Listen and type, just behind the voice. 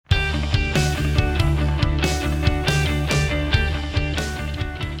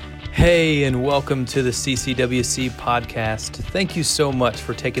Hey, and welcome to the CCWC podcast. Thank you so much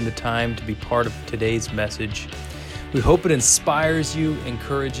for taking the time to be part of today's message. We hope it inspires you,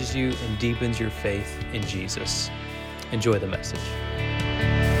 encourages you, and deepens your faith in Jesus. Enjoy the message.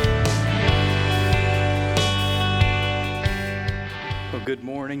 Well, good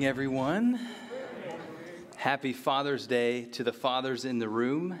morning, everyone. Happy Father's Day to the fathers in the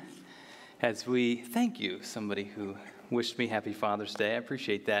room. As we thank you, somebody who wished me happy Father's Day. I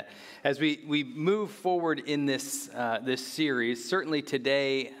appreciate that. As we move forward in this series, certainly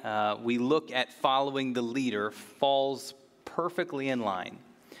today we look at following the leader falls perfectly in line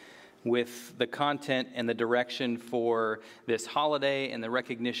with the content and the direction for this holiday and the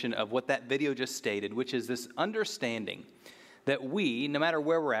recognition of what that video just stated, which is this understanding that we, no matter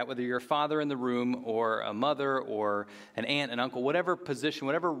where we're at, whether you're a father in the room or a mother or an aunt, an uncle, whatever position,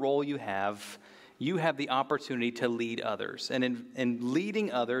 whatever role you have the opportunity to lead others. And in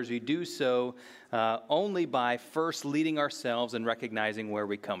leading others, we do so only by first leading ourselves and recognizing where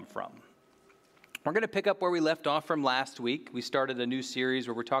we come from. We're going to pick up where we left off from last week. We started a new series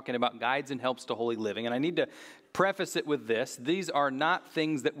where we're talking about guides and helps to holy living. And I need to preface it with this. These are not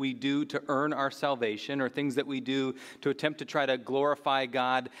things that we do to earn our salvation or things that we do to attempt to try to glorify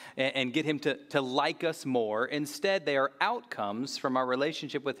God and get Him to like us more. Instead, they are outcomes from our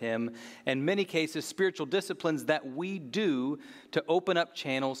relationship with Him, and in many cases, spiritual disciplines that we do to open up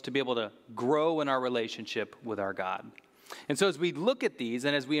channels to be able to grow in our relationship with our God. And so as we look at these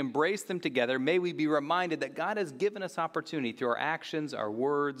and as we embrace them together, may we be reminded that God has given us opportunity through our actions, our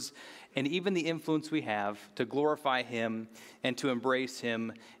words, and even the influence we have to glorify Him and to embrace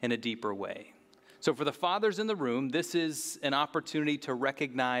Him in a deeper way. So for the fathers in the room, this is an opportunity to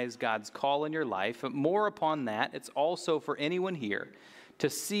recognize God's call in your life. But more upon that, it's also for anyone here to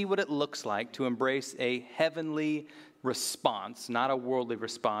see what it looks like to embrace a heavenly response, not a worldly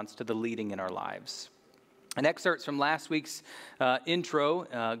response to the leading in our lives. An excerpt from last week's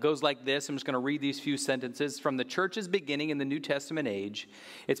intro goes like this. I'm just going to read these few sentences. From the church's beginning in the New Testament age,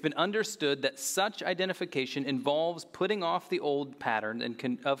 it's been understood that such identification involves putting off the old pattern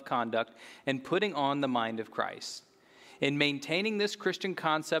of conduct and putting on the mind of Christ. In maintaining this Christian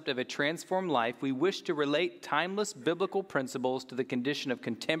concept of a transformed life, we wish to relate timeless biblical principles to the condition of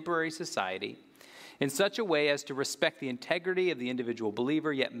contemporary society in such a way as to respect the integrity of the individual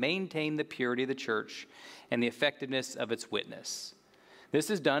believer, yet maintain the purity of the church and the effectiveness of its witness. This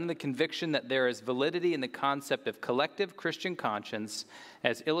is done in the conviction that there is validity in the concept of collective Christian conscience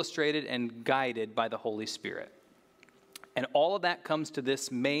as illustrated and guided by the Holy Spirit. And all of that comes to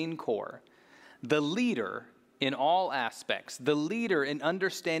this main core. The leader in all aspects, the leader in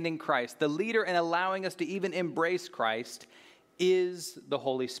understanding Christ, the leader in allowing us to even embrace Christ is the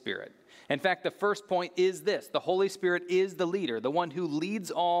Holy Spirit. In fact, the first point is this: the Holy Spirit is the leader, the one who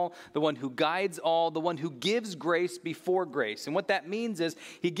leads all, the one who guides all, the one who gives grace before grace. And what that means is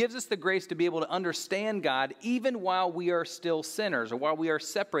He gives us the grace to be able to understand God even while we are still sinners or while we are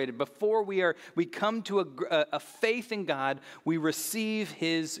separated. Before we come to a faith in God, we receive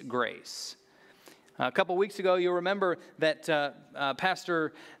His grace. A couple weeks ago, you'll remember that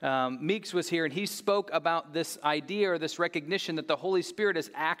Pastor Meeks was here, and he spoke about this idea or this recognition that the Holy Spirit is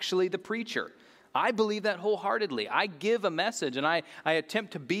actually the preacher. I believe that wholeheartedly. I give a message, and I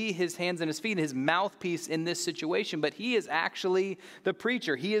attempt to be His hands and His feet and His mouthpiece in this situation, but He is actually the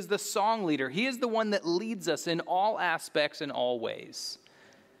preacher. He is the song leader. He is the one that leads us in all aspects, in all ways.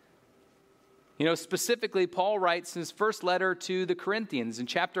 You know, specifically, Paul writes in his first letter to the Corinthians in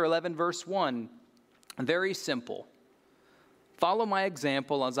chapter 11, verse 1, very simple. Follow my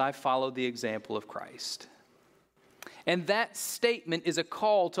example as I follow the example of Christ. And that statement is a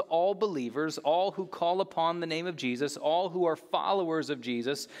call to all believers, all who call upon the name of Jesus, all who are followers of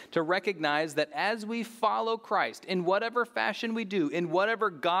Jesus, to recognize that as we follow Christ, in whatever fashion we do, in whatever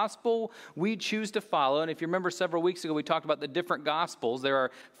gospel we choose to follow, and if you remember several weeks ago we talked about the different gospels, there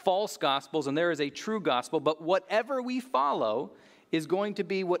are false gospels and there is a true gospel, but whatever we follow is going to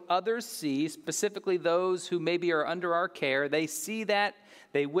be what others see, specifically those who maybe are under our care. They see that,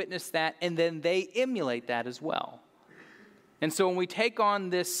 they witness that, and then they emulate that as well. And so when we take on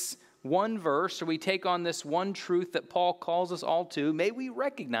this one verse, or we take on this one truth that Paul calls us all to, may we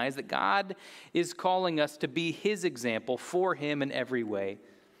recognize that God is calling us to be His example for Him in every way.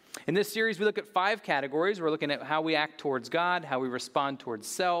 In this series, we look at 5 categories. We're looking at how we act towards God, how we respond towards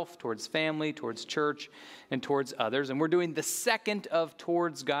self, towards family, towards church, and towards others. And we're doing the second of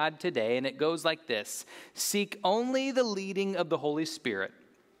towards God today, and it goes like this: seek only the leading of the Holy Spirit,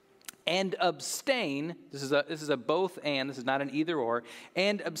 and abstain, this is a both and, this is not an either or,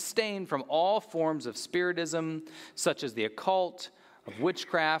 and abstain from all forms of spiritism, such as the occult, of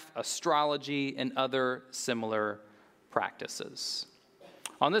witchcraft, astrology, and other similar practices.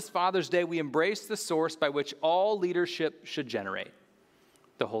 On this Father's Day, we embrace the source by which all leadership should generate,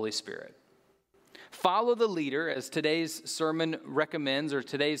 the Holy Spirit. Follow the leader, as today's sermon recommends, or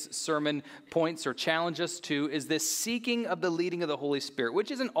today's sermon points or challenge us to, is this seeking of the leading of the Holy Spirit, which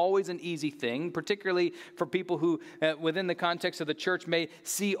isn't always an easy thing, particularly for people who, within the context of the church, may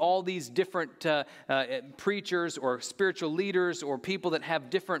see all these different preachers or spiritual leaders or people that have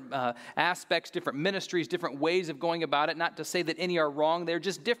different aspects, different ministries, different ways of going about it. Not to say that any are wrong, they're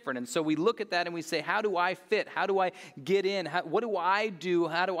just different. And so we look at that and we say, how do I fit? How do I get in? What do I do?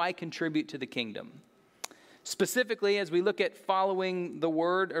 How do I contribute to the kingdom? Specifically, as we look at following the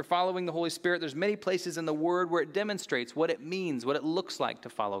Word or following the Holy Spirit, there's many places in the Word where it demonstrates what it means, what it looks like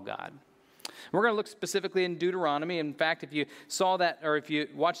to follow God. We're going to look specifically in Deuteronomy. In fact, if you saw that, or if you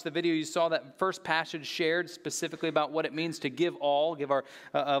watched the video, you saw that first passage shared specifically about what it means to give all, give our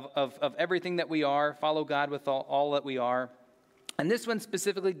of everything that we are, follow God with all that we are. And this one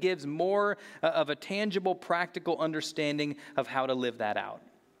specifically gives more of a tangible, practical understanding of how to live that out.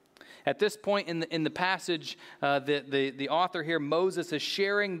 At this point in the passage, the author here, Moses, is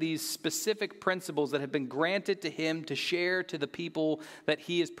sharing these specific principles that have been granted to him to share to the people that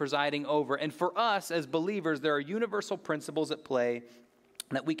he is presiding over. And for us as believers, there are universal principles at play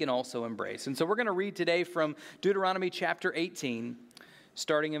that we can also embrace. And so we're going to read today from Deuteronomy chapter 18,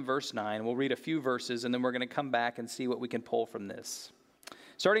 starting in verse 9. We'll read a few verses, and then we're going to come back and see what we can pull from this.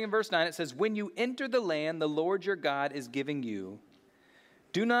 Starting in verse 9, it says, "When you enter the land the Lord your God is giving you,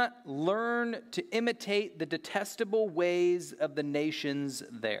 do not learn to imitate the detestable ways of the nations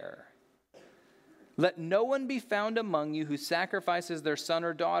there. Let no one be found among you who sacrifices their son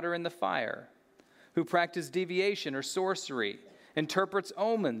or daughter in the fire, who practices deviation or sorcery, interprets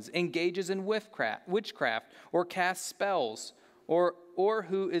omens, engages in witchcraft, or casts spells, or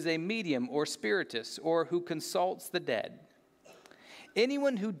who is a medium or spiritist, or who consults the dead.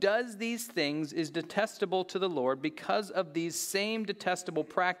 Anyone who does these things is detestable to the Lord. Because of these same detestable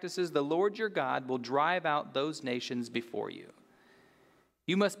practices, the Lord your God will drive out those nations before you.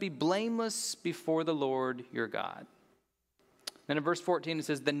 You must be blameless before the Lord your God." Then in verse 14 it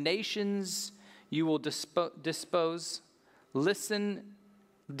says, "The nations you will dispossess, listen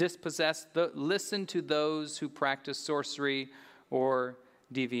to those who practice sorcery or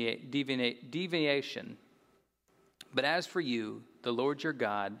deviation. But as for you, the Lord your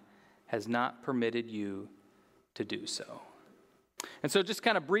God has not permitted you to do so." And so just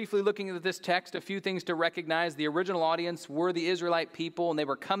kind of briefly looking at this text, a few things to recognize. The original audience were the Israelite people, and they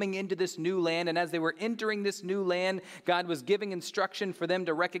were coming into this new land. And as they were entering this new land, God was giving instruction for them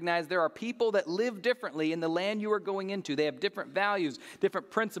to recognize there are people that live differently in the land you are going into. They have different values,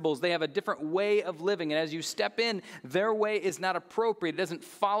 different principles. They have a different way of living. And as you step in, their way is not appropriate. It doesn't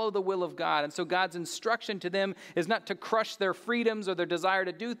follow the will of God. And so God's instruction to them is not to crush their freedoms or their desire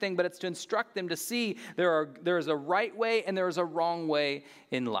to do things, but it's to instruct them to see there is a right way and there is a wrong way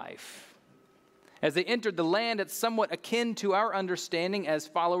in life. As they entered the land, it's somewhat akin to our understanding as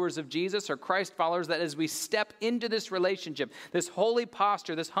followers of Jesus or Christ followers, that as we step into this relationship, this holy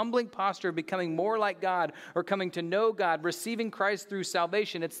posture, this humbling posture of becoming more like God or coming to know God, receiving Christ through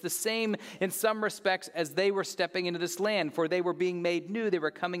salvation, it's the same in some respects as they were stepping into this land, for they were being made new. They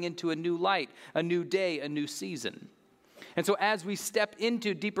were coming into a new light, a new day, a new season. And so as we step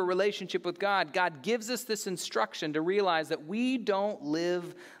into deeper relationship with God, God gives us this instruction to realize that we don't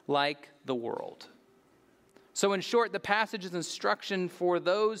live like the world. So in short, the passage is instruction for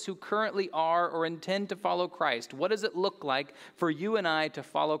those who currently are or intend to follow Christ. What does it look like for you and I to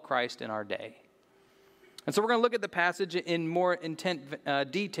follow Christ in our day? And so we're going to look at the passage in more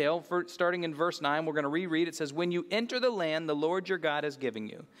detail. Starting in verse 9, we're going to reread. It says, "When you enter the land the Lord your God is giving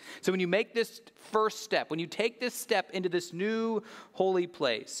you." So when you make this first step, when you take this step into this new holy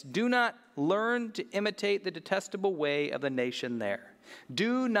place, do not learn to imitate the detestable way of the nation there.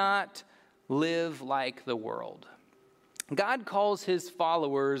 Do not live like the world. God calls his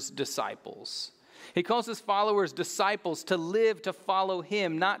followers disciples. He calls his followers disciples to live, to follow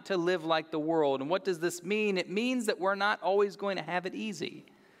him, not to live like the world. And what does this mean? It means that we're not always going to have it easy.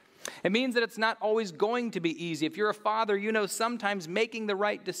 It means that it's not always going to be easy. If you're a father, you know sometimes making the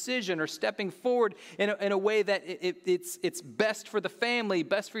right decision or stepping forward in a way that it's best for the family,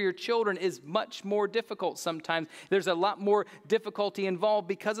 best for your children is much more difficult sometimes. There's a lot more difficulty involved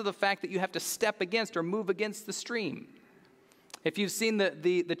because of the fact that you have to step against or move against the stream. If you've seen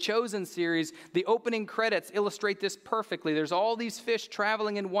the Chosen series, the opening credits illustrate this perfectly. There's all these fish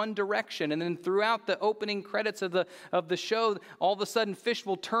traveling in one direction, and then throughout the opening credits of the show, all of a sudden fish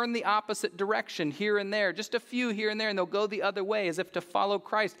will turn the opposite direction here and there, just a few here and there, and they'll go the other way as if to follow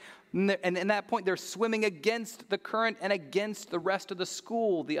Christ. And at that point, they're swimming against the current and against the rest of the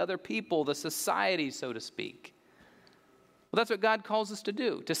school, the other people, the society, so to speak. Well, that's what God calls us to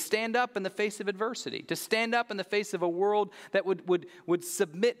do, to stand up in the face of adversity, to stand up in the face of a world that would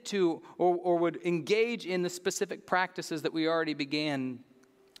submit to or would engage in the specific practices that we already began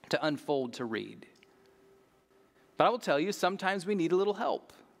to unfold to read. But I will tell you, sometimes we need a little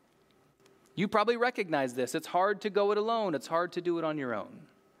help. You probably recognize this. It's hard to go it alone. It's hard to do it on your own.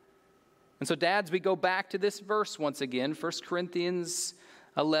 And so, dads, we go back to this verse once again, 1 Corinthians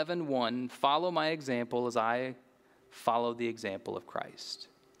 11:1. Follow my example as I follow the example of Christ.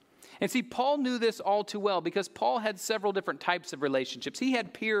 And see, Paul knew this all too well because Paul had several different types of relationships. He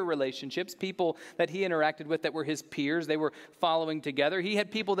had peer relationships, people that he interacted with that were his peers. They were following together. He had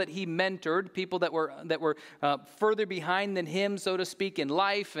people that he mentored, people that were further behind than him, so to speak, in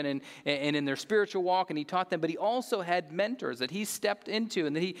life and in their spiritual walk, and he taught them. But he also had mentors that he stepped into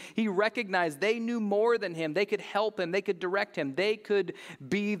and that he recognized they knew more than him. They could help him. They could direct him. They could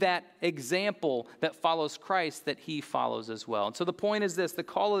be that example that follows Christ that he follows as well. And so the point is this: the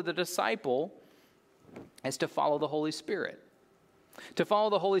call of the disciple is to follow the Holy Spirit. To follow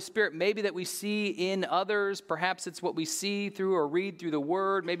the Holy Spirit, maybe that we see in others. Perhaps it's what we see through or read through the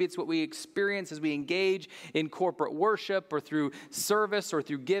Word. Maybe it's what we experience as we engage in corporate worship or through service or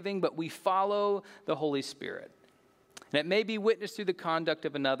through giving, but we follow the Holy Spirit. And it may be witnessed through the conduct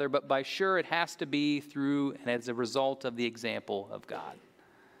of another, but by sure it has to be through and as a result of the example of God.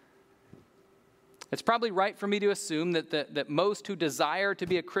 It's probably right for me to assume that most who desire to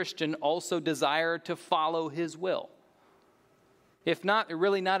be a Christian also desire to follow his will. If not,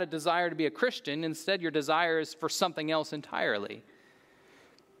 really not a desire to be a Christian, instead your desire is for something else entirely.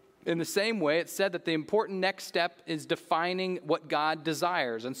 In the same way, it's said that the important next step is defining what God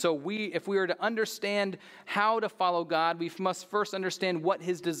desires. And so if we are to understand how to follow God, we must first understand what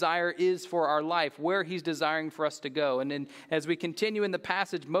his desire is for our life, where he's desiring for us to go. And then as we continue in the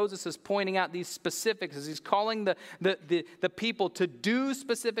passage, Moses is pointing out these specifics as he's calling the people to do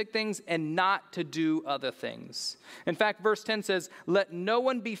specific things and not to do other things. In fact, verse 10 says, "Let no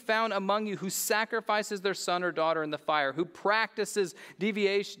one be found among you who sacrifices their son or daughter in the fire, who practices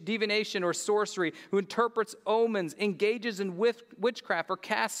divination or sorcery, who interprets omens, engages in witchcraft or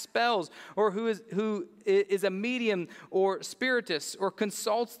casts spells, or who is a medium or spiritist or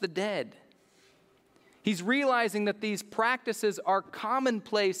consults the dead." He's realizing that these practices are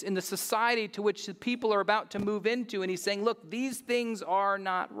commonplace in the society to which the people are about to move into. And he's saying, look, these things are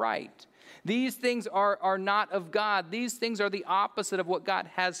not right. These things are not of God. These things are the opposite of what God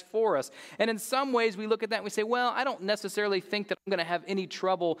has for us. And in some ways, we look at that and we say, well, I don't necessarily think that I'm going to have any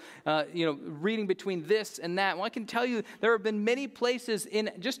trouble, reading between this and that. Well, I can tell you there have been many places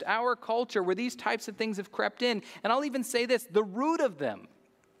in just our culture where these types of things have crept in. And I'll even say this, the root of them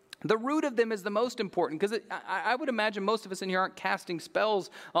is the most important, because I would imagine most of us in here aren't casting spells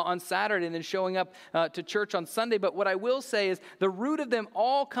on Saturday and then showing up to church on Sunday. But what I will say is the root of them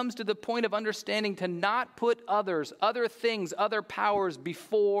all comes to the point of understanding to not put others, other things, other powers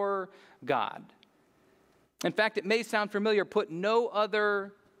before God. In fact, it may sound familiar, put no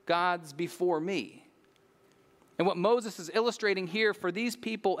other gods before me. And what Moses is illustrating here for these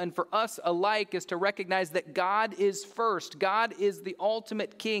people and for us alike is to recognize that God is first. God is the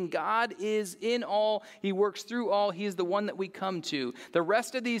ultimate king. God is in all. He works through all. He is the one that we come to. The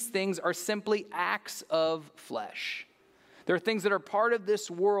rest of these things are simply acts of flesh. There are things that are part of this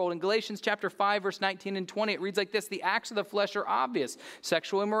world. In Galatians chapter 5, verse 19 and 20, it reads like this: the acts of the flesh are obvious: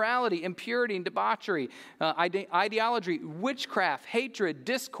 sexual immorality, impurity and debauchery, ideology, witchcraft, hatred,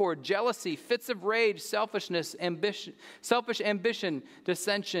 discord, jealousy, fits of rage, selfish ambition,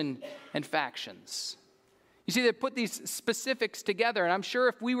 dissension, and factions. You see, they put these specifics together, and I'm sure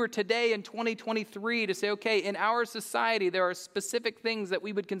if we were today in 2023 to say, okay, in our society there are specific things that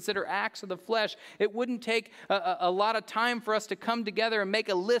we would consider acts of the flesh, it wouldn't take a lot of time for us to come together and make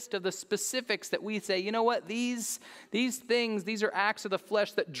a list of the specifics that we say, you know what, these things, these are acts of the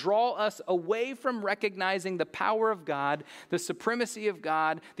flesh that draw us away from recognizing the power of God, the supremacy of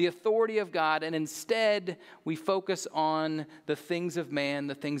God, the authority of God, and instead we focus on the things of man,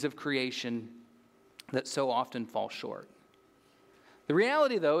 the things of creation, that so often fall short. The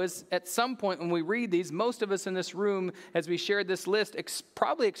reality, though, is at some point when we read these, most of us in this room, as we shared this list,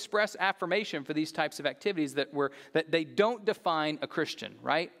 probably express affirmation for these types of activities that they don't define a Christian,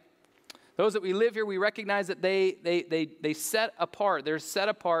 right? Those that we live here, we recognize that they set apart. They're set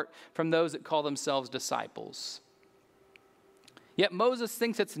apart from those that call themselves disciples. Yet Moses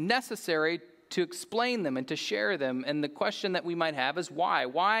thinks it's necessary to explain them and to share them. And the question that we might have is why?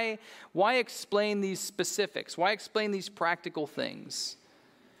 Why explain these specifics? Why explain these practical things?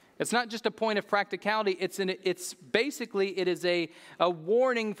 It's not just a point of practicality. It's basically, it is a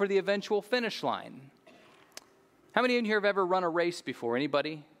warning for the eventual finish line. How many in here have ever run a race before?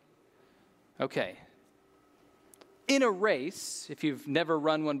 Anybody? Okay. In a race, if you've never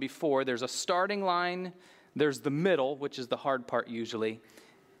run one before, there's a starting line, there's the middle, which is the hard part usually,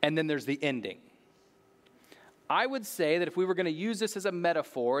 and then there's the ending. I would say that if we were going to use this as a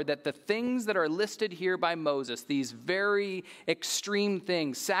metaphor, that the things that are listed here by Moses, these very extreme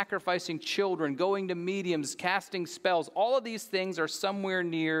things, sacrificing children, going to mediums, casting spells, all of these things are somewhere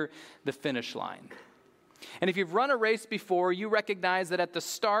near the finish line. And if you've run a race before, you recognize that at the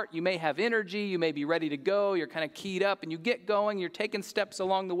start, you may have energy, you may be ready to go, you're kind of keyed up, and you get going, you're taking steps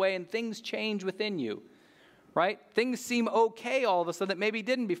along the way, and things change within you, right? Things seem okay all of a sudden that maybe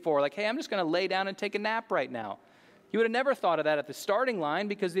didn't before. Like, hey, I'm just going to lay down and take a nap right now. You would have never thought of that at the starting line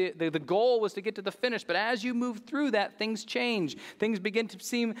because the goal was to get to the finish. But as you move through that, things change. Things begin to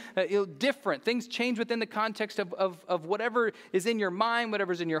seem different. Things change within the context of whatever is in your mind,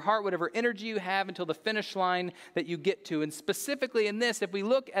 whatever's in your heart, whatever energy you have until the finish line that you get to. And specifically in this, if we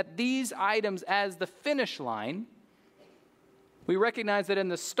look at these items as the finish line, we recognize that in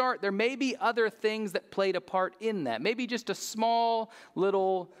the start, there may be other things that played a part in that. Maybe just a small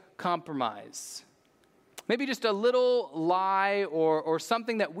little compromise. Maybe just a little lie or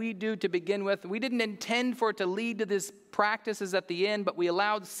something that we do to begin with. We didn't intend for it to lead to these practices at the end, but we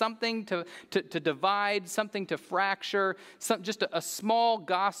allowed something to divide, something to fracture, just a small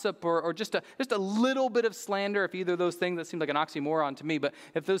gossip or just a little bit of slander, if either of those things, that seems like an oxymoron to me, but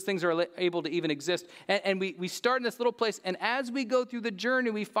if those things are able to even exist. And we start in this little place, and as we go through the journey,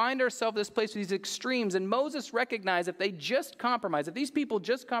 we find ourselves in this place with these extremes. And Moses recognized if they just compromise, if these people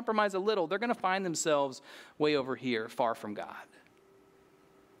just compromise a little, they're going to find themselves way over here, far from God.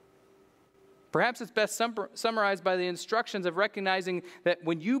 Perhaps it's best summarized by the instructions of recognizing that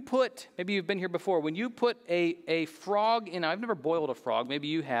when you put, maybe you've been here before, when you put a frog in, I've never boiled a frog, maybe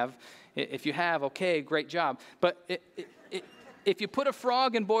you have. If you have, okay, great job. But if you put a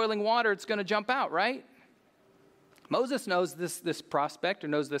frog in boiling water, it's going to jump out, right? Moses knows this prospect or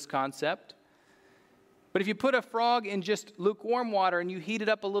knows this concept. But if you put a frog in just lukewarm water and you heat it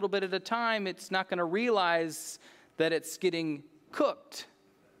up a little bit at a time, it's not going to realize that it's getting cooked.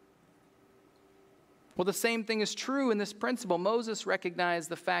 Well, the same thing is true in this principle. Moses recognized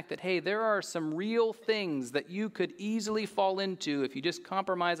the fact that, hey, there are some real things that you could easily fall into if you just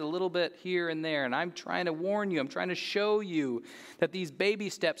compromise a little bit here and there. And I'm trying to warn you, I'm trying to show you that these baby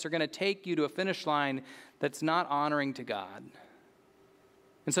steps are going to take you to a finish line that's not honoring to God.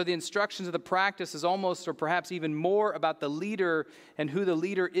 And so the instructions of the practice is almost, or perhaps even more, about the leader and who the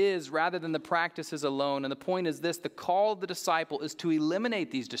leader is rather than the practices alone. And the point is this: the call of the disciple is to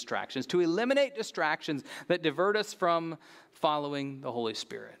eliminate these distractions, to eliminate distractions that divert us from following the Holy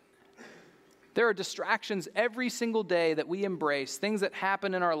Spirit. There are distractions every single day that we embrace, things that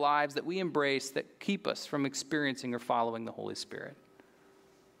happen in our lives that we embrace that keep us from experiencing or following the Holy Spirit.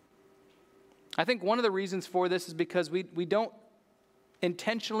 I think one of the reasons for this is because we don't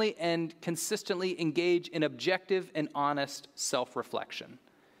intentionally and consistently engage in objective and honest self-reflection.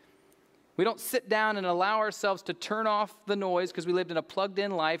 We don't sit down and allow ourselves to turn off the noise because we lived in a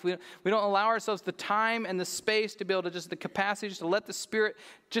plugged-in life. We don't allow ourselves the time and the space to be able to the capacity just to let the Spirit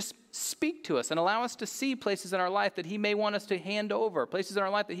just speak to us and allow us to see places in our life that He may want us to hand over, places in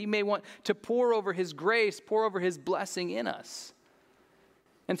our life that He may want to pour over His grace, pour over His blessing in us.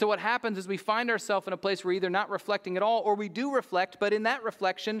 And so what happens is we find ourselves in a place where we're either not reflecting at all or we do reflect, but in that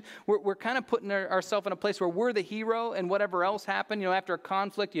reflection, we're kind of putting ourselves in a place where we're the hero and whatever else happened. You know, after a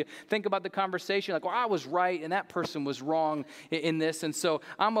conflict, you think about the conversation like, well, I was right and that person was wrong in this, and so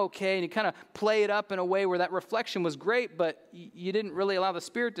I'm okay. And you kind of play it up in a way where that reflection was great, but you didn't really allow the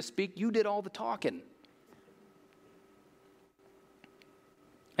Spirit to speak. You did all the talking.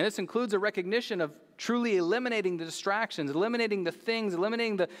 And this includes a recognition of truly eliminating the distractions, eliminating the things,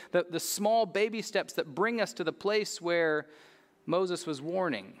 eliminating the small baby steps that bring us to the place where Moses was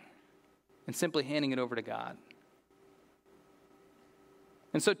warning and simply handing it over to God.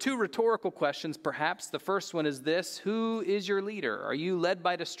 And so 2 rhetorical questions, perhaps. The first one is this: who is your leader? Are you led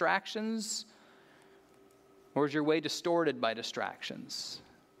by distractions, or is your way distorted by distractions?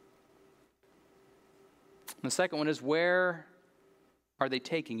 And the second one is, where are they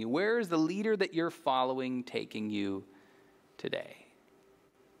taking you? Where is the leader that you're following taking you today?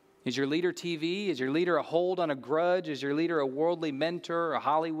 Is your leader TV? Is your leader a hold on a grudge? Is your leader a worldly mentor, a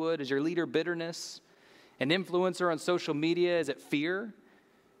Hollywood? Is your leader bitterness? An influencer on social media? Is it fear?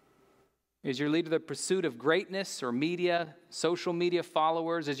 Is your leader the pursuit of greatness or media, social media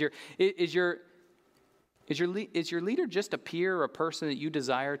followers? Is your leader just a peer or a person that you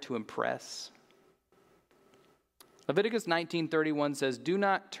desire to impress? Leviticus 19:31 says, "Do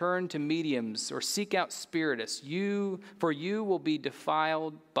not turn to mediums or seek out spiritists, for you will be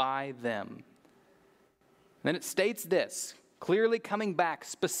defiled by them." And then it states this, clearly coming back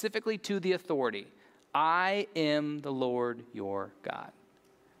specifically to the authority, "I am the Lord your God."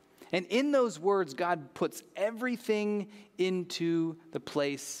 And in those words, God puts everything into the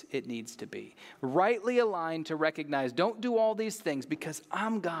place it needs to be. Rightly aligned to recognize, don't do all these things because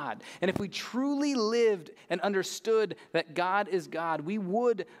I'm God. And if we truly lived and understood that God is God, we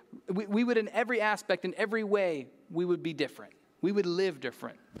would in every aspect, in every way, we would be different. We would live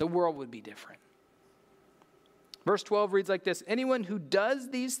different. The world would be different. Verse 12 reads like this, "Anyone who does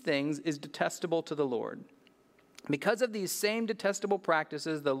these things is detestable to the Lord. Because of these same detestable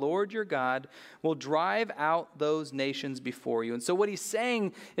practices, the Lord your God will drive out those nations before you." And so what he's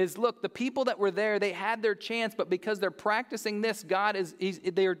saying is, look, the people that were there, they had their chance, but because they're practicing this,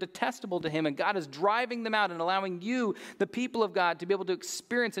 they are detestable to him, and God is driving them out and allowing you, the people of God, to be able to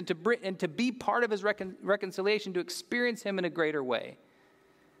experience and to be part of his reconciliation, to experience him in a greater way.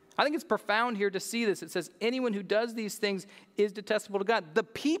 I think it's profound here to see this. It says, anyone who does these things is detestable to God. The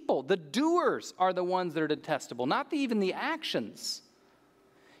people, the doers, are the ones that are detestable, not even the actions.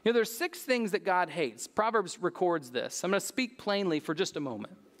 You know, there's 6 things that God hates. Proverbs records this. I'm going to speak plainly for just a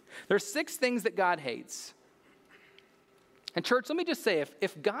moment. There's 6 things that God hates. And church, let me just say,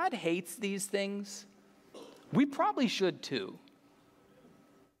 if God hates these things, we probably should too.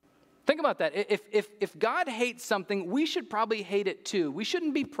 Think about that. If God hates something, we should probably hate it too. We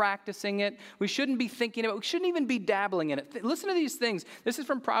shouldn't be practicing it. We shouldn't be thinking about it. We shouldn't even be dabbling in it. Listen to these things. This is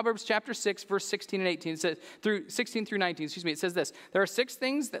from Proverbs chapter 6, verse 16 and 18. It says, 16 through 19, It says this. "There are 6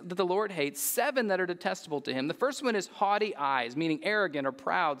 things that the Lord hates, 7 that are detestable to him. The first one is haughty eyes," meaning arrogant or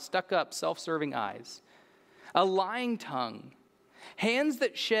proud, stuck up, self-serving eyes. "A lying tongue. Hands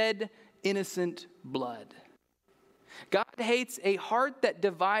that shed innocent blood." God hates a heart that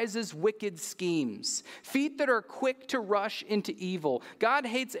devises wicked schemes, feet that are quick to rush into evil. God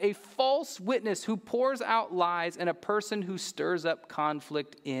hates a false witness who pours out lies and a person who stirs up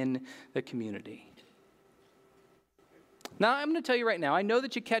conflict in the community. Now, I'm going to tell you right now, I know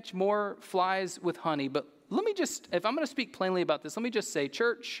that you catch more flies with honey, but if I'm going to speak plainly about this, let me just say,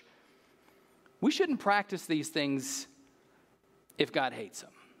 church, we shouldn't practice these things if God hates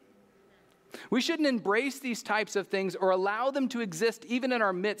them. We shouldn't embrace these types of things or allow them to exist even in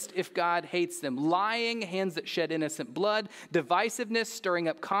our midst if God hates them. Lying, hands that shed innocent blood, divisiveness, stirring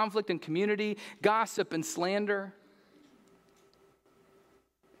up conflict in community, gossip and slander.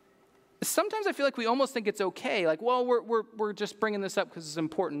 Sometimes I feel like we almost think it's okay. Like, well, we're just bringing this up because it's an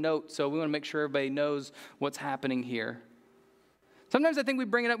important note, so we want to make sure everybody knows what's happening here. Sometimes I think we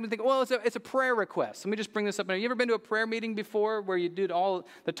bring it up and we think, well, it's a prayer request. Let me just bring this up. Have you ever been to a prayer meeting before where you did all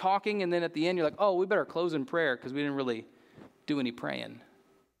the talking and then at the end you're like, oh, we better close in prayer because we didn't really do any praying?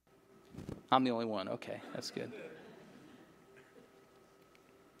 I'm the only one. Okay, that's good.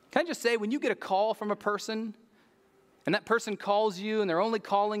 Can I just say, when you get a call from a person and that person calls you and they're only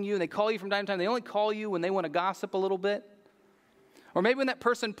calling you and they call you from time to time, they only call you when they want to gossip a little bit. Or maybe when that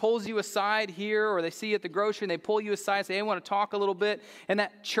person pulls you aside here or they see you at the grocery and they pull you aside and say, hey, I want to talk a little bit. And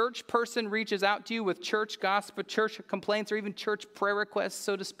that church person reaches out to you with church gossip, church complaints, or even church prayer requests,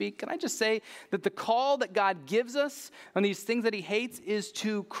 so to speak. Can I just say that the call that God gives us on these things that he hates is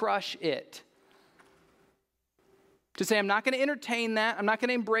to crush it. To say, I'm not going to entertain that. I'm not going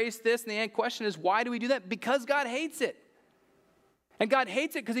to embrace this. And the question is, why do we do that? Because God hates it. And God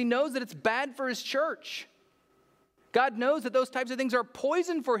hates it because he knows that it's bad for his church. God knows that those types of things are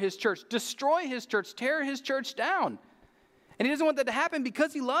poison for his church, destroy his church, tear his church down. And he doesn't want that to happen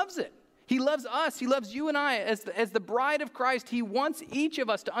because he loves it. He loves us. He loves you and I as the bride of Christ. He wants each of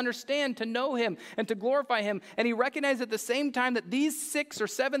us to understand, to know him, and to glorify him. And he recognizes at the same time that these 6 or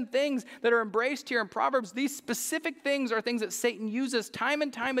 7 things that are embraced here in Proverbs, these specific things are things that Satan uses time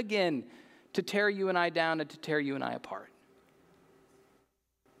and time again to tear you and I down and to tear you and I apart.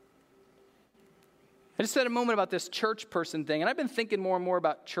 I just said a moment about this church person thing, and I've been thinking more and more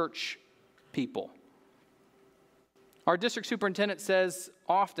about church people. Our district superintendent says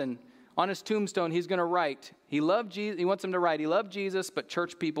often on his tombstone he's going to write, he loved Jesus. He wants him to write, he loved Jesus, but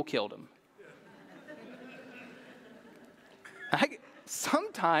church people killed him.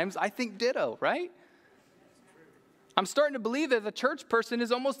 Sometimes I think ditto, right? I'm starting to believe that the church person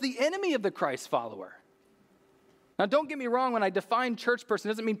is almost the enemy of the Christ follower. Now, don't get me wrong, when I define church person,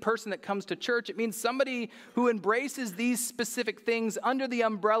 it doesn't mean person that comes to church. It means somebody who embraces these specific things under the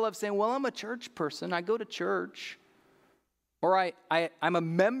umbrella of saying, well, I'm a church person. I go to church. Or I'm a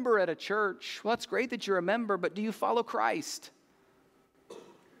member at a church. Well, it's great that you're a member, but do you follow Christ?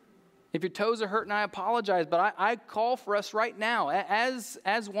 If your toes are hurting, I apologize, but I call for us right now, as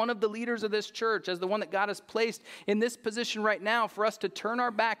one of the leaders of this church, as the one that God has placed in this position right now, for us to turn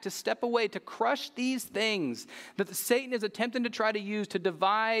our back, to step away, to crush these things that Satan is attempting to try to use to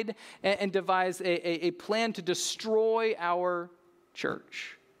divide and devise a plan to destroy our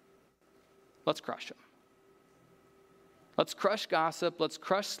church. Let's crush them. Let's crush gossip. Let's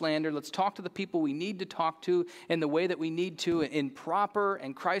crush slander. Let's talk to the people we need to talk to in the way that we need to, in proper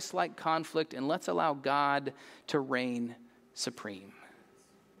and Christ-like conflict, and let's allow God to reign supreme.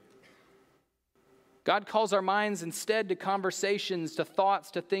 God calls our minds instead to conversations, to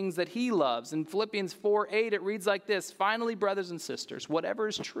thoughts, to things that he loves. In Philippians 4:8, it reads like this: finally, brothers and sisters, whatever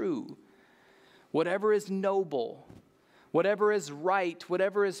is true, whatever is noble, whatever is right,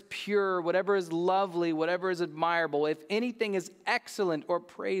 whatever is pure, whatever is lovely, whatever is admirable, if anything is excellent or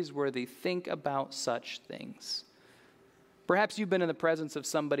praiseworthy, think about such things. Perhaps you've been in the presence of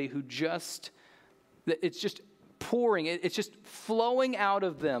somebody who it's just pouring, it's just flowing out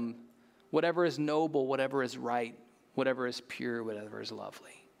of them, whatever is noble, whatever is right, whatever is pure, whatever is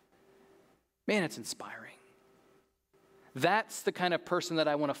lovely. Man, it's inspiring. That's the kind of person that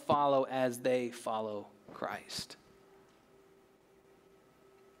I want to follow as they follow Christ.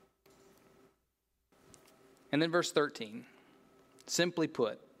 And then verse 13, simply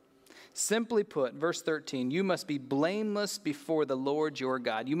put, verse 13, you must be blameless before the Lord your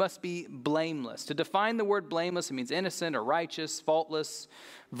God. You must be blameless. To define the word blameless, it means innocent or righteous, faultless,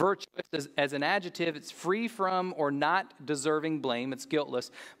 virtuous. As an adjective, it's free from or not deserving blame. It's guiltless.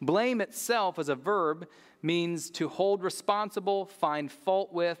 Blame itself as a verb means to hold responsible, find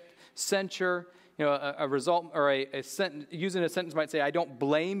fault with, censure. A result or a sentence, using a sentence might say, I don't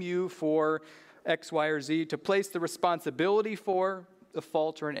blame you for X, Y, or Z, to place the responsibility for a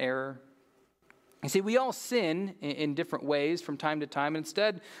fault or an error. You see, we all sin in different ways from time to time.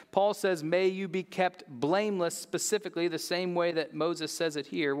 Instead, Paul says, may you be kept blameless, specifically the same way that Moses says it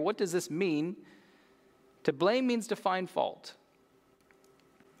here. Well, what does this mean? To blame means to find fault.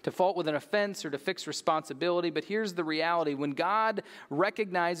 To fault with an offense or to fix responsibility. But here's the reality. When God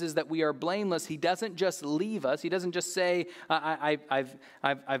recognizes that we are blameless, he doesn't just leave us. He doesn't just say,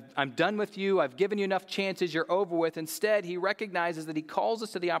 I'm done with you. I've given you enough chances. You're over with. Instead, he recognizes that he calls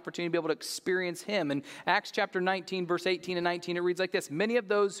us to the opportunity to be able to experience him. In Acts chapter 19, verse 18 and 19, it reads like this: many of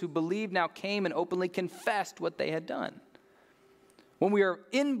those who believed now came and openly confessed what they had done. When we are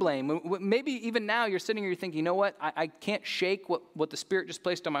in blame, maybe even now you're sitting here thinking, you know what, I can't shake what the Spirit just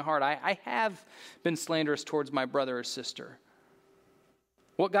placed on my heart. I have been slanderous towards my brother or sister.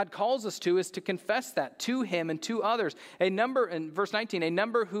 What God calls us to is to confess that to him and to others. In verse 19, a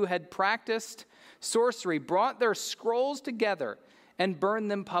number who had practiced sorcery brought their scrolls together and burned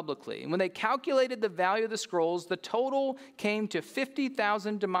them publicly. And when they calculated the value of the scrolls, the total came to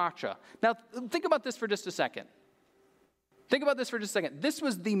 50,000 drachma. Now, think about this for just a second. This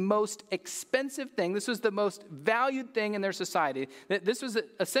was the most expensive thing. This was the most valued thing in their society. This was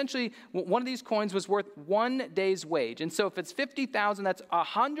essentially, one of these coins was worth 1 day's wage. And so if it's 50,000, that's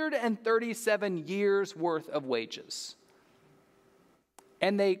 137 years worth of wages.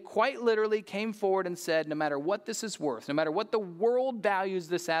 And they quite literally came forward and said, no matter what this is worth, no matter what the world values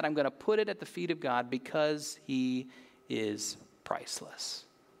this at, I'm going to put it at the feet of God because he is priceless.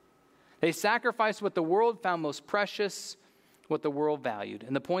 They sacrificed what the world found most precious, what the world valued.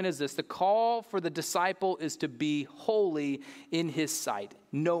 And the point is this: the call for the disciple is to be holy in his sight,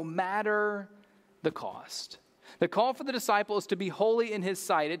 no matter the cost. The call for the disciple is to be holy in his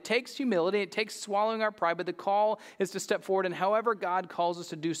sight. It takes humility, it takes swallowing our pride, but the call is to step forward in however God calls us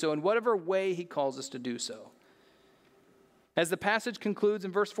to do so, in whatever way he calls us to do so. As the passage concludes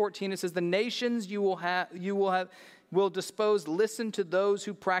in verse 14, it says, the nations you will dispose, listen to those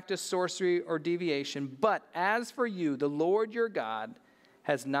who practice sorcery or deviation. But as for you, the Lord your God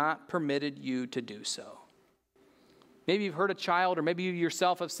has not permitted you to do so. Maybe you've heard a child, or maybe you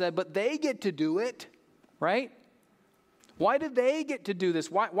yourself have said, but they get to do it, right? Why do they get to do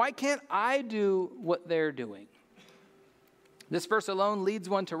this? Why can't I do what they're doing? This verse alone leads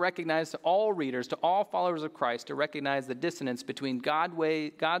one to recognize, to all readers, to all followers of Christ, to recognize the dissonance between God's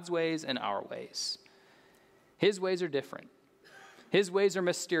ways and our ways. His ways are different. His ways are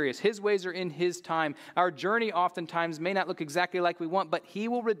mysterious. His ways are in his time. Our journey oftentimes may not look exactly like we want, but he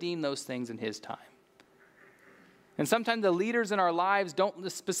will redeem those things in his time. And sometimes the leaders in our lives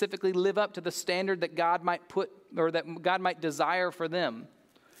don't specifically live up to the standard that God might put or that God might desire for them.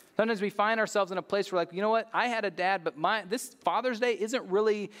 Sometimes we find ourselves in a place where, like, you know what, I had a dad, but this Father's Day isn't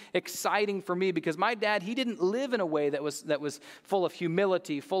really exciting for me because my dad, he didn't live in a way that was full of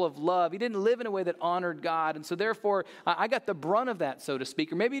humility, full of love. He didn't live in a way that honored God. And so therefore, I got the brunt of that, so to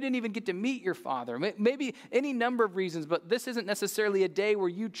speak. Or maybe you didn't even get to meet your father. Maybe any number of reasons, but this isn't necessarily a day where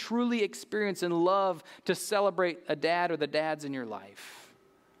you truly experience and love to celebrate a dad or the dads in your life.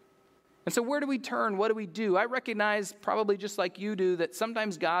 And so where do we turn? What do we do? I recognize, probably just like you do, that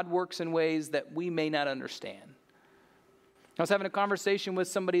sometimes God works in ways that we may not understand. I was having a conversation with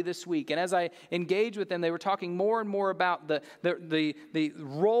somebody this week, and as I engaged with them, they were talking more and more about the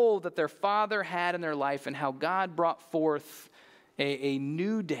role that their father had in their life and how God brought forth a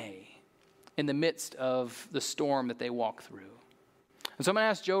new day in the midst of the storm that they walk through. And so I'm going to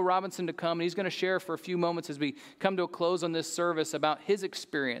ask Joe Robinson to come, and he's going to share for a few moments as we come to a close on this service about his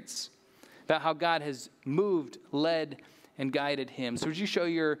experience, about how God has moved, led, and guided him. So would you show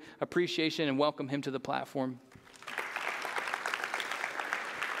your appreciation and welcome him to the platform?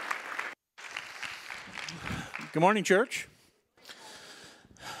 Good morning, church.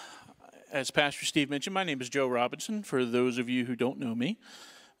 As Pastor Steve mentioned, my name is Joe Robinson. For those of you who don't know me,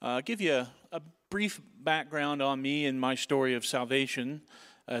 I'll give you a brief background on me and my story of salvation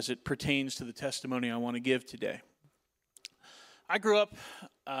as it pertains to the testimony I want to give today. I grew up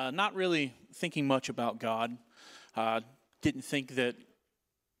not really thinking much about God. Didn't think that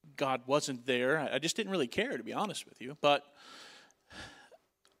God wasn't there. I just didn't really care, to be honest with you. But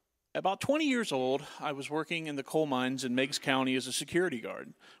about 20 years old, I was working in the coal mines in Meigs County as a security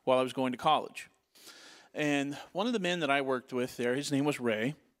guard while I was going to college. And one of the men that I worked with there, his name was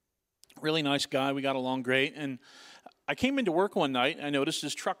Ray. Really nice guy. We got along great. And I came into work one night, and I noticed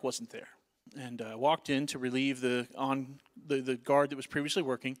his truck wasn't there. And walked in to relieve the guard that was previously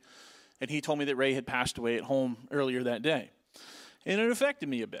working, and he told me that Ray had passed away at home earlier that day. And it affected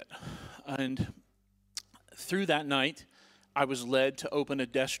me a bit. And through that night, I was led to open a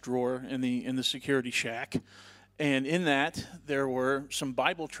desk drawer in the security shack, and in that there were some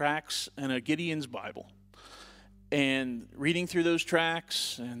Bible tracts and a Gideon's Bible. And reading through those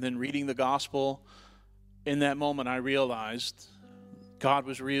tracts and then reading the gospel, in that moment I realized God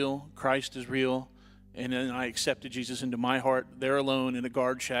was real, Christ is real, and then I accepted Jesus into my heart there alone in a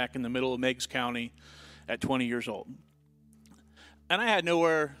guard shack in the middle of Meigs County at 20 years old. And I had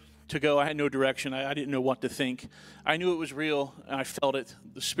nowhere to go. I had no direction. I didn't know what to think. I knew it was real, and I felt it.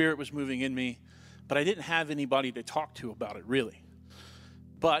 The Spirit was moving in me, but I didn't have anybody to talk to about it, really.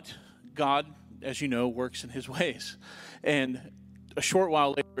 But God, as you know, works in his ways. And a short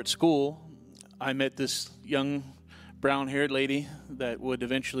while later at school, I met this young brown-haired lady that would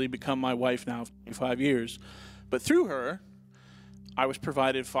eventually become my wife now for 25 years. But through her, I was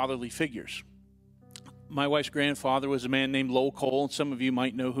provided fatherly figures. My wife's grandfather was a man named Lowell Cole, and some of you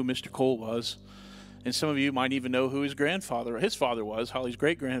might know who Mr. Cole was. And some of you might even know who his father was, Holly's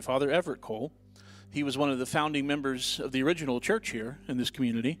great-grandfather, Everett Cole. He was one of the founding members of the original church here in this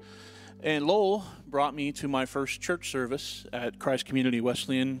community. And Lowell brought me to my first church service at Christ Community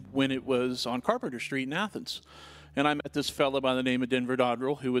Wesleyan when it was on Carpenter Street in Athens. And I met this fellow by the name of Denver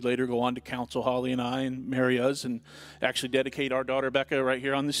Dodrell, who would later go on to counsel Holly and I and marry us and actually dedicate our daughter Becca right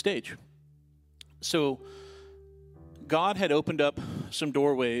here on this stage. So God had opened up some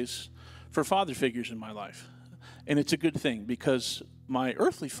doorways for father figures in my life. And it's a good thing because my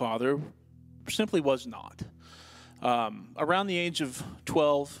earthly father simply was not. Around the age of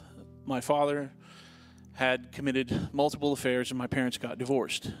 12, my father had committed multiple affairs, and my parents got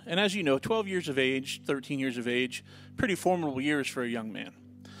divorced. And as you know, 12 years of age, 13 years of age, pretty formidable years for a young man.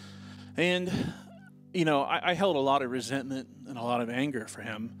 And, you know, I held a lot of resentment and a lot of anger for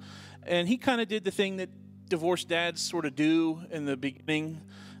him. And he kind of did the thing that divorced dads sort of do in the beginning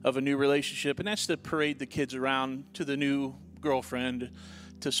of a new relationship, and that's to parade the kids around to the new girlfriend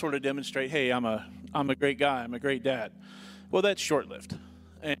to sort of demonstrate, hey, I'm a great guy, I'm a great dad. Well, that's short-lived.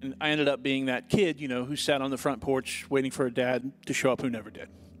 And I ended up being that kid, you know, who sat on the front porch waiting for a dad to show up who never did.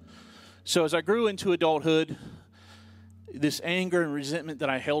 So as I grew into adulthood, this anger and resentment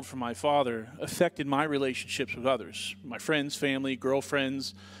that I held for my father affected my relationships with others, my friends, family,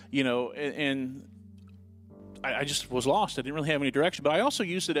 girlfriends, you know, and I just was lost. I didn't really have any direction, but I also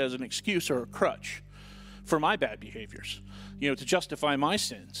used it as an excuse or a crutch for my bad behaviors, you know, to justify my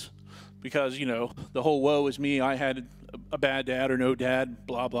sins. Because, you know, the whole woe is me, I had a bad dad or no dad,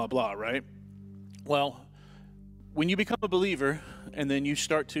 blah, blah, blah, right? Well, when you become a believer and then you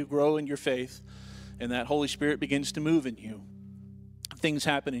start to grow in your faith and that Holy Spirit begins to move in you, things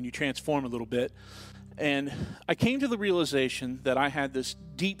happen and you transform a little bit. And I came to the realization that I had this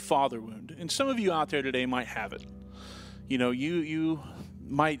deep father wound. And some of you out there today might have it. You know, you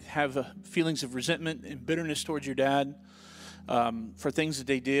might have feelings of resentment and bitterness towards your dad for things that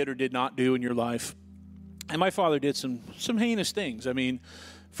they did or did not do in your life. And my father did some heinous things. I mean,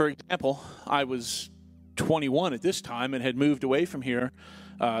 for example, I was 21 at this time and had moved away from here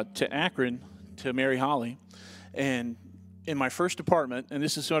to Akron to marry Holly. And in my first apartment, and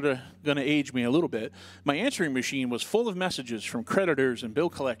this is sort of going to age me a little bit, my answering machine was full of messages from creditors and bill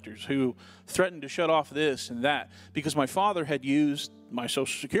collectors who threatened to shut off this and that because my father had used my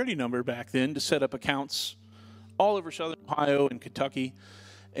Social Security number back then to set up accounts all over Southern Ohio and Kentucky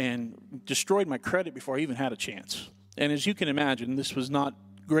and destroyed my credit before I even had a chance. And as you can imagine, this was not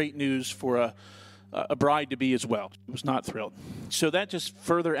great news for a bride-to-be as well. I was not thrilled. So that just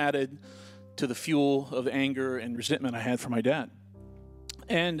further added to the fuel of anger and resentment I had for my dad.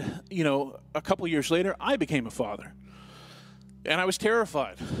 And, you know, a couple years later, I became a father. And I was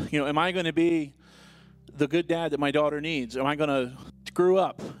terrified. You know, am I going to be the good dad that my daughter needs? Am I going to screw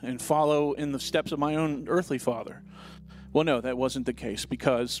up and follow in the steps of my own earthly father? Well, no, that wasn't the case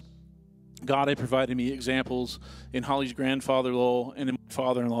because God had provided me examples in Holly's grandfather, Lowell, and in my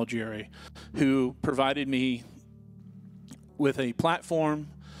father-in-law, Jerry, who provided me with a platform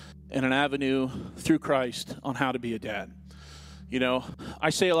and an avenue through Christ on how to be a dad. You know, I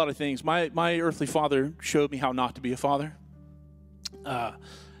say a lot of things. My earthly father showed me how not to be a father.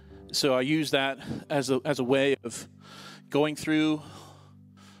 So I use that as a way of going through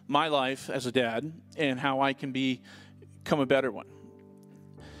my life as a dad and how I can become a better one.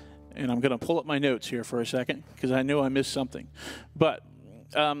 And I'm going to pull up my notes here for a second because I know I missed something. But,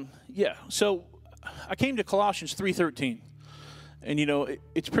 so I came to Colossians 3:13. And, you know,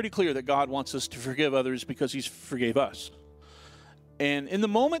 it's pretty clear that God wants us to forgive others because He forgave us. And in the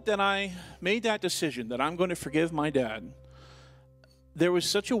moment that I made that decision that I'm going to forgive my dad, there was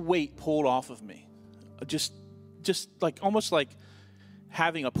such a weight pulled off of me. Just like almost like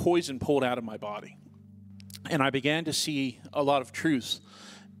having a poison pulled out of my body. And I began to see a lot of truth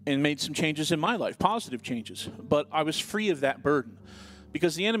and made some changes in my life, positive changes. But I was free of that burden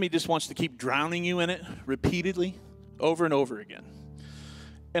because the enemy just wants to keep drowning you in it repeatedly, over and over again.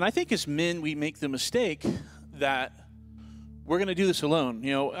 And I think as men, we make the mistake that we're going to do this alone.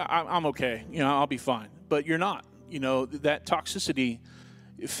 You know, I'm okay. You know, I'll be fine. But you're not. You know, that toxicity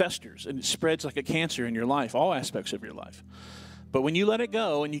festers and it spreads like a cancer in your life, all aspects of your life. But when you let it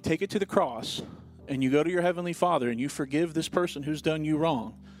go and you take it to the cross and you go to your Heavenly Father and you forgive this person who's done you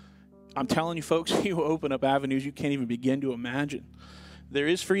wrong, I'm telling you, folks, you will open up avenues you can't even begin to imagine. There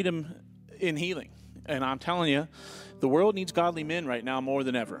is freedom in healing. And I'm telling you, the world needs godly men right now more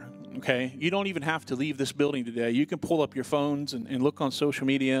than ever, okay? You don't even have to leave this building today. You can pull up your phones and look on social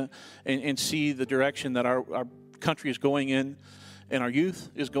media and see the direction that our country is going in and our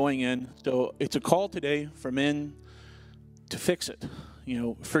youth is going in. So it's a call today for men to fix it. You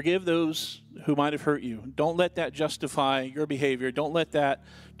know, forgive those who might have hurt you. Don't let that justify your behavior. Don't let that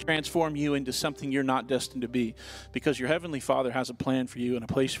transform you into something you're not destined to be, because your Heavenly Father has a plan for you and a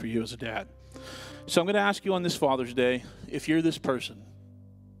place for you as a dad. So I'm going to ask you on this Father's Day, if you're this person,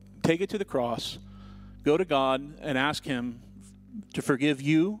 take it to the cross, go to God and ask Him to forgive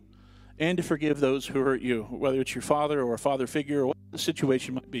you and to forgive those who hurt you, whether it's your father or a father figure or what the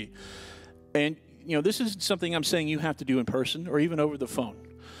situation might be. And, you know, this isn't something I'm saying you have to do in person or even over the phone,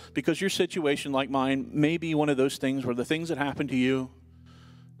 because your situation, like mine, may be one of those things where the things that happen to you,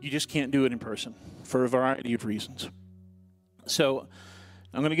 you just can't do it in person for a variety of reasons. So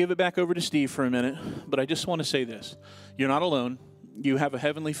I'm going to give it back over to Steve for a minute, but I just want to say this. You're not alone. You have a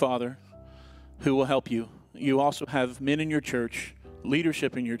Heavenly Father who will help you. You also have men in your church,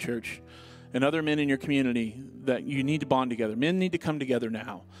 leadership in your church, and other men in your community that you need to bond together. Men need to come together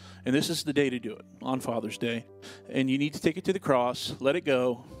now, and this is the day to do it, on Father's Day. And you need to take it to the cross, let it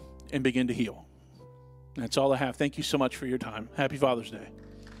go, and begin to heal. That's all I have. Thank you so much for your time. Happy Father's Day.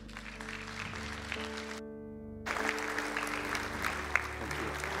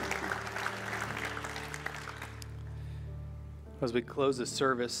 As we close this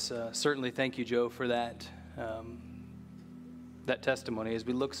service, certainly thank you, Joe, for that testimony, as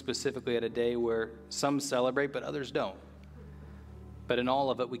we look specifically at a day where some celebrate but others don't. But in all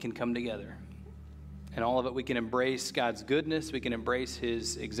of it, we can come together. In all of it, we can embrace God's goodness, we can embrace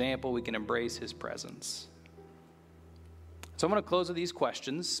His example, we can embrace His presence. So I'm going to close with these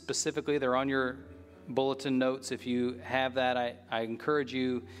questions. Specifically, they're on your bulletin notes. If you have that, I encourage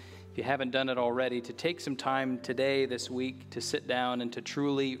you, if you haven't done it already, to take some time today, this week, to sit down and to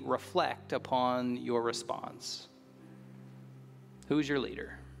truly reflect upon your response. Who's your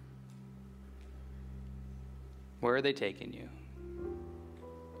leader? Where are they taking you?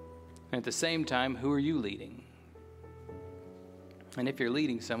 And at the same time, who are you leading? And if you're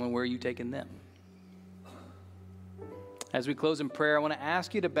leading someone, where are you taking them? As we close in prayer, I want to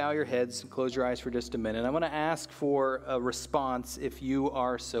ask you to bow your heads and close your eyes for just a minute. I want to ask for a response if you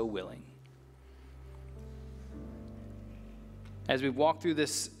are so willing. As we walk through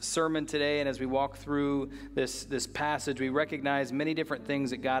this sermon today and as we walk through this passage, we recognize many different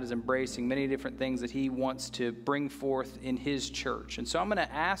things that God is embracing, many different things that he wants to bring forth in his church. And so I'm going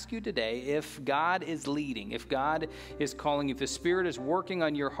to ask you today, if God is leading, if God is calling you, if the Spirit is working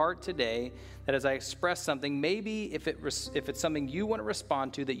on your heart today, that as I express something, maybe if it's something you want to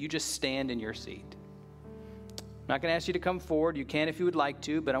respond to, that you just stand in your seat. I'm not going to ask you to come forward. You can if you would like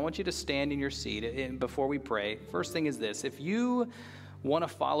to, but I want you to stand in your seat before we pray. First thing is this. If you want to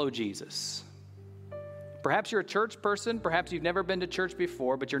follow Jesus, perhaps you're a church person, perhaps you've never been to church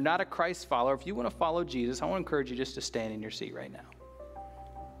before, but you're not a Christ follower. If you want to follow Jesus, I want to encourage you just to stand in your seat right now.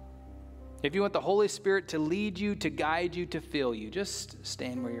 If you want the Holy Spirit to lead you, to guide you, to fill you, just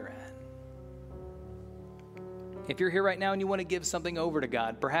stand where you're at. If you're here right now and you want to give something over to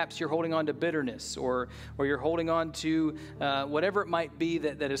God, perhaps you're holding on to bitterness or you're holding on to whatever it might be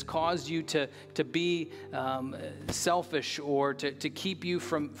that has caused you to be selfish or to keep you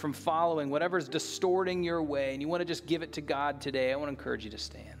from following, whatever's distorting your way, and you want to just give it to God today, I want to encourage you to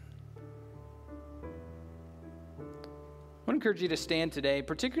stand. I want to encourage you to stand today.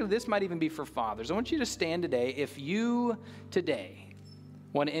 Particularly, this might even be for fathers. I want you to stand today if you today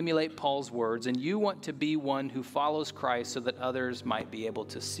want to emulate Paul's words, and you want to be one who follows Christ so that others might be able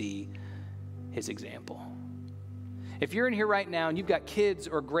to see his example. If you're in here right now and you've got kids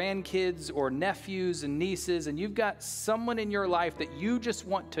or grandkids or nephews and nieces, and you've got someone in your life that you just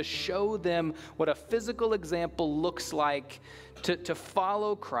want to show them what a physical example looks like to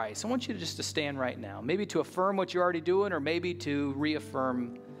follow Christ, I want you to stand right now, maybe to affirm what you're already doing, or maybe to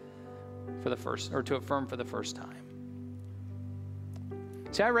reaffirm for the first, or to affirm for the first time.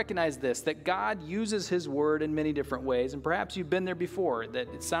 See, I recognize this, that God uses his word in many different ways, and perhaps you've been there before, that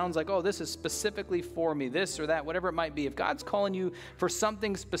it sounds like, oh, this is specifically for me, this or that, whatever it might be. If God's calling you for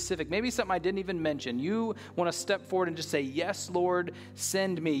something specific, maybe something I didn't even mention, you want to step forward and just say, yes, Lord,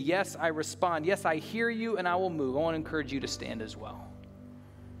 send me. Yes, I respond. Yes, I hear you, and I will move. I want to encourage you to stand as well.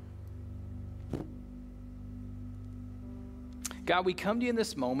 God, we come to you in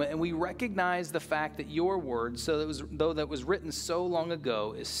this moment and we recognize the fact that your word, though that was written so long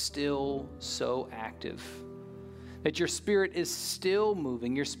ago, is still so active. That your Spirit is still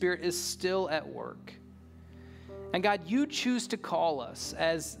moving, your Spirit is still at work. And God, you choose to call us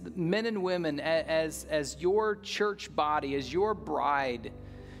as men and women, as your church body, as your bride,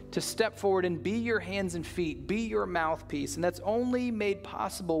 to step forward and be your hands and feet, be your mouthpiece. And that's only made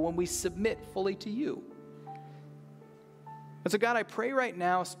possible when we submit fully to you. And so, God, I pray right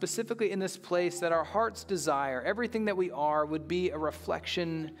now, specifically in this place, that our heart's desire, everything that we are, would be a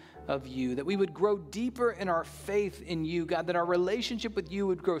reflection of you, that we would grow deeper in our faith in you, God, that our relationship with you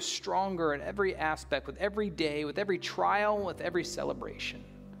would grow stronger in every aspect, with every day, with every trial, with every celebration.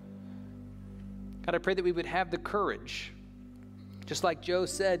 God, I pray that we would have the courage, just like Joe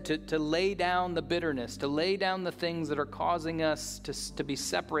said, to lay down the bitterness, to lay down the things that are causing us to be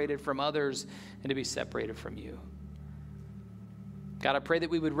separated from others and to be separated from you. God, I pray that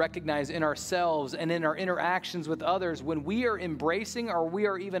we would recognize in ourselves and in our interactions with others when we are embracing or we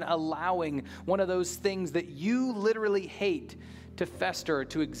are even allowing one of those things that you literally hate to fester,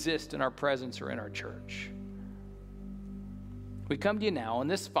 to exist in our presence or in our church. We come to you now on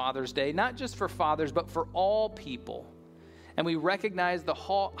this Father's Day, not just for fathers, but for all people. And we recognize the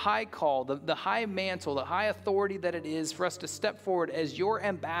high call, the high mantle, the high authority that it is for us to step forward as your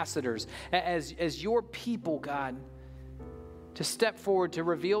ambassadors, as your people, God, to step forward, to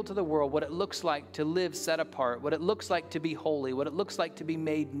reveal to the world what it looks like to live set apart, what it looks like to be holy, what it looks like to be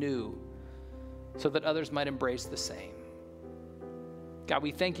made new, so that others might embrace the same. God,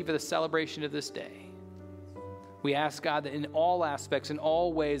 we thank you for the celebration of this day. We ask, God, that in all aspects, in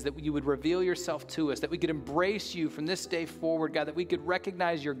all ways, that you would reveal yourself to us, that we could embrace you from this day forward, God, that we could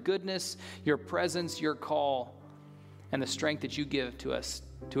recognize your goodness, your presence, your call, and the strength that you give to us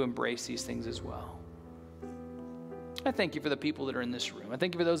to embrace these things as well. I thank you for the people that are in this room. I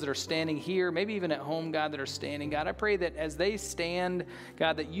thank you for those that are standing here, maybe even at home, God, that are standing. God, I pray that as they stand,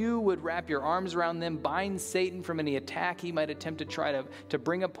 God, that you would wrap your arms around them, bind Satan from any attack he might attempt to try to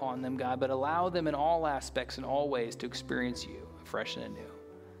bring upon them, God, but allow them in all aspects, in all ways, to experience you fresh and anew.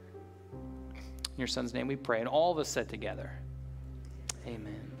 In your Son's name we pray, and all of us said together,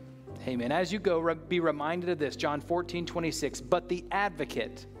 amen. Amen. As you go, be reminded of this, John 14:26, but the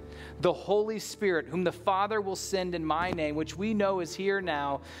advocate, The Holy Spirit, whom the Father will send in my name, which we know is here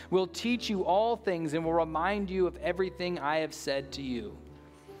now, will teach you all things and will remind you of everything I have said to you.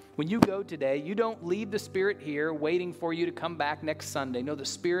 When you go today, you don't leave the Spirit here waiting for you to come back next Sunday. No, the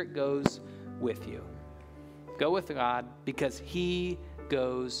Spirit goes with you. Go with God because He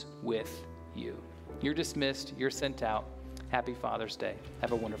goes with you. You're dismissed. You're sent out. Happy Father's Day.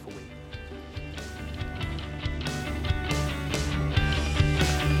 Have a wonderful week.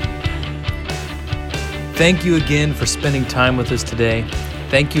 Thank you again for spending time with us today.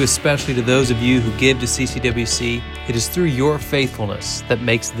 Thank you especially to those of you who give to CCWC. It is through your faithfulness that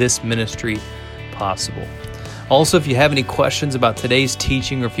makes this ministry possible. Also, if you have any questions about today's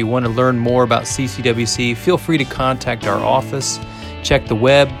teaching or if you want to learn more about CCWC, feel free to contact our office, check the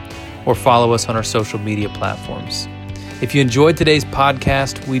web, or follow us on our social media platforms. If you enjoyed today's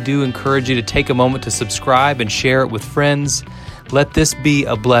podcast, we do encourage you to take a moment to subscribe and share it with friends. Let this be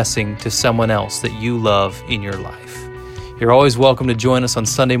a blessing to someone else that you love in your life. You're always welcome to join us on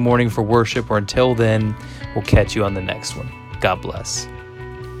Sunday morning for worship, or until then, we'll catch you on the next one. God bless.